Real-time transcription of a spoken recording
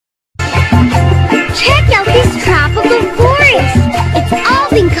Check out this tropical forest. It's all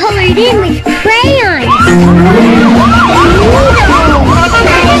been colored in with crayons.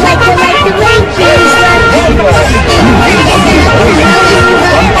 Like the way kids love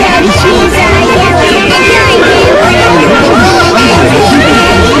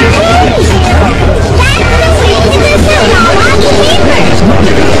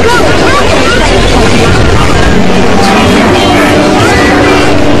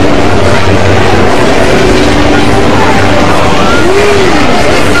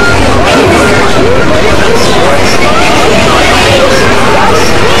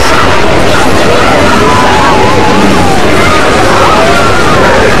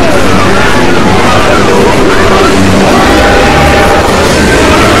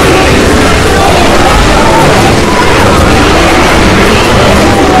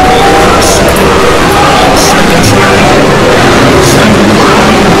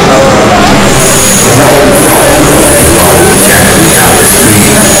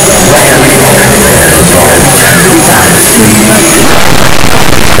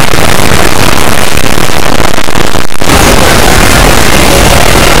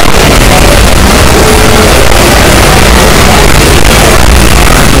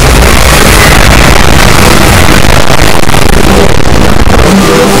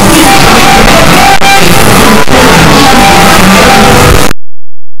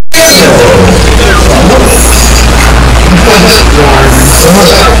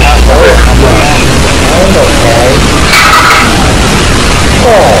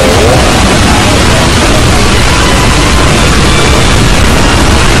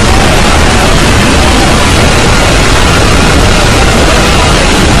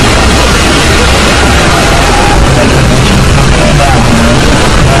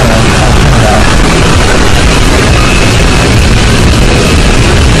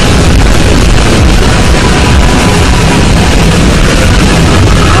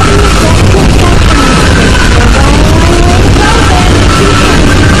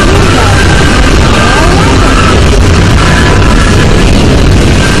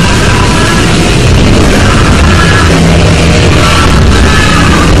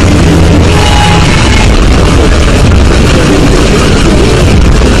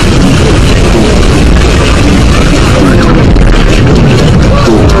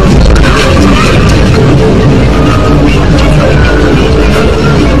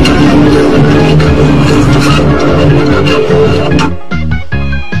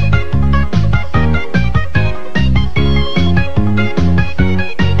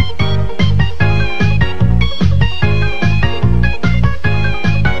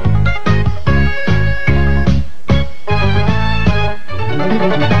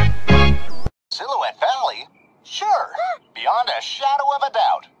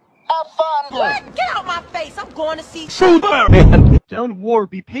Man, don't worry,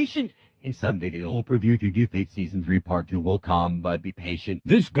 be patient. And someday the whole preview to do Fate Season 3 Part 2 will come, but be patient.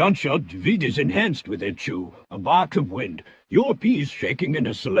 This gunshot David is enhanced with it, Chu. A bark of wind. Your piece shaking and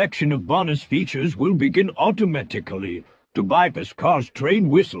a selection of bonus features will begin automatically. To bypass car's train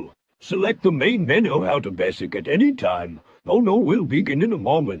whistle, select the main menu how to basic at any time. Oh no, we'll begin in a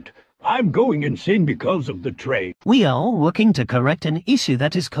moment. I'm going insane because of the train. We are working to correct an issue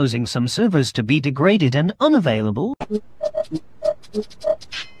that is causing some servers to be degraded and unavailable.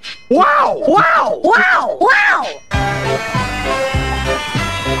 Wow! Wow! Wow! Wow!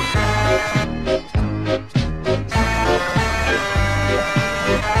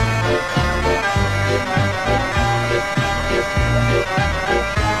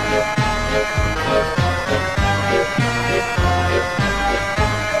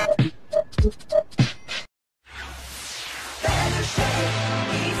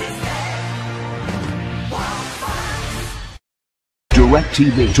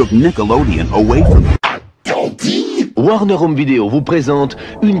 DirecTV took Nickelodeon away from it. Warner Home Video vous présente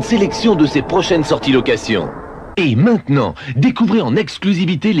une sélection de ses prochaines sorties location. Et maintenant, découvrez en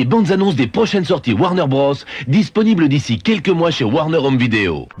exclusivité les bandes annonces des prochaines sorties Warner Bros. Disponibles d'ici quelques mois chez Warner Home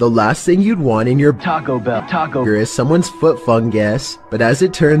Video. The last thing you'd want in your Taco Bell is someone's foot fungus, but as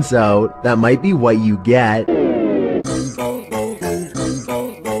it turns out, that might be what you get.